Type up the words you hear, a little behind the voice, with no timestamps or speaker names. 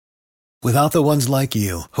Without the ones like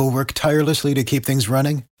you, who work tirelessly to keep things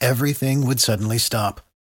running, everything would suddenly stop.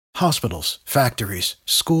 Hospitals, factories,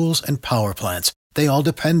 schools, and power plants, they all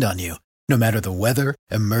depend on you. No matter the weather,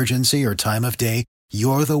 emergency, or time of day,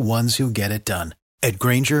 you're the ones who get it done. At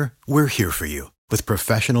Grainger, we're here for you with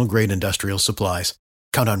professional-grade industrial supplies.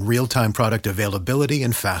 Count on real-time product availability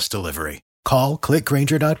and fast delivery. Call,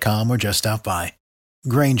 clickgrainger.com, or just stop by.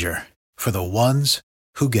 Grainger, for the ones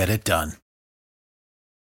who get it done.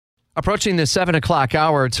 Approaching the 7 o'clock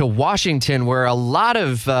hour to Washington, where a lot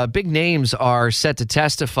of big names are set to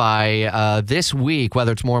testify this week,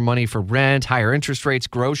 whether it's more money for rent, higher interest rates,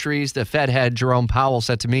 groceries. The Fed head Jerome Powell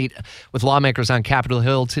set to meet with lawmakers on Capitol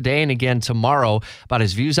Hill today and again tomorrow about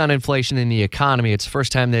his views on inflation and the economy. It's the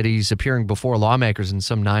first time that he's appearing before lawmakers in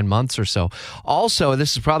some 9 months or so. Also,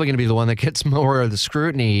 this is probably going to be the one that gets more of the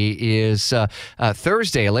scrutiny, is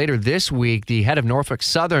Thursday, later this week, the head of Norfolk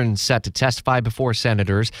Southern set to testify before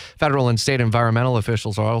senators. Federal and state environmental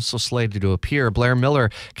officials are also slated to appear. Blair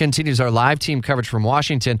Miller continues our live team coverage from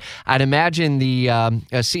Washington. I'd imagine the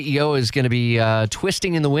CEO is going to be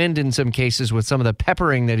twisting in the wind in some cases with some of the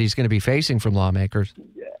peppering that he's going to be facing from lawmakers.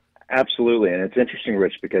 Yeah, absolutely. And it's interesting,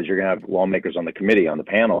 Rich, because you're going to have lawmakers on the committee, on the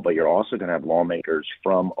panel, but you're also going to have lawmakers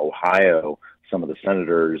from Ohio, some of the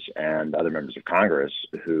senators and other members of Congress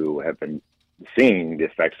who have been seeing the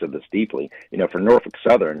effects of this deeply. For Norfolk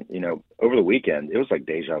Southern, over the weekend, it was like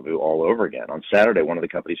deja vu all over again. On Saturday, one of the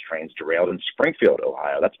company's trains derailed in Springfield,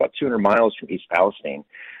 Ohio. That's about 200 miles from East Palestine.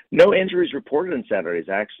 No injuries reported in Saturday's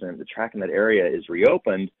accident. The track in that area is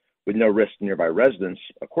reopened with no risk to nearby residents,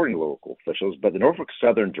 according to local officials. But the Norfolk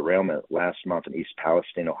Southern derailment last month in East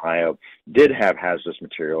Palestine, Ohio, did have hazardous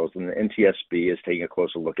materials, and the NTSB is taking a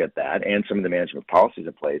closer look at that and some of the management policies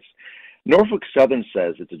in place. Norfolk Southern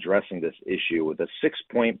says it's addressing this issue with a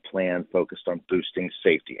 6-point plan focused on boosting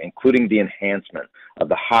safety, including the enhancement of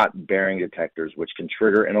the hot bearing detectors, which can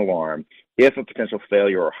trigger an alarm if a potential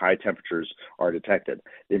failure or high temperatures are detected.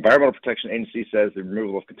 The Environmental Protection Agency says the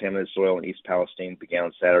removal of contaminated soil in East Palestine began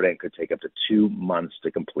on Saturday and could take up to 2 months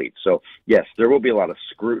to complete. So, yes, there will be a lot of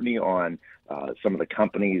scrutiny on some of the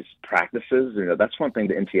company's practices. That's one thing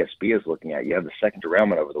the NTSB is looking at. You have the second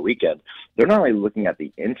derailment over the weekend. They're not only looking at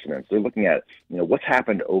the incidents, they're looking at, what's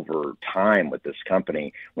happened over time with this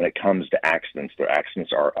company when it comes to accidents. Their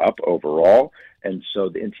accidents are up overall. And so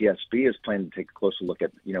the NTSB is planning to take a closer look at,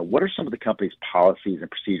 what are some of the company's policies and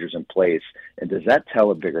procedures in place, and does that tell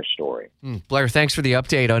a bigger story? Blair, thanks for the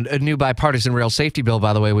update. A new bipartisan rail safety bill,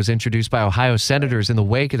 by the way, was introduced by Ohio senators in the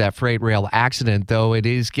wake of that freight rail accident, though it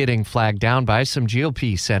is getting flagged down by some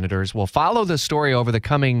GOP senators. We'll follow the story over the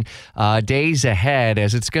coming days ahead,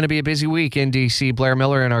 as it's going to be a busy week in D.C. Blair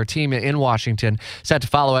Miller and our team in Washington set to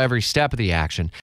follow every step of the action.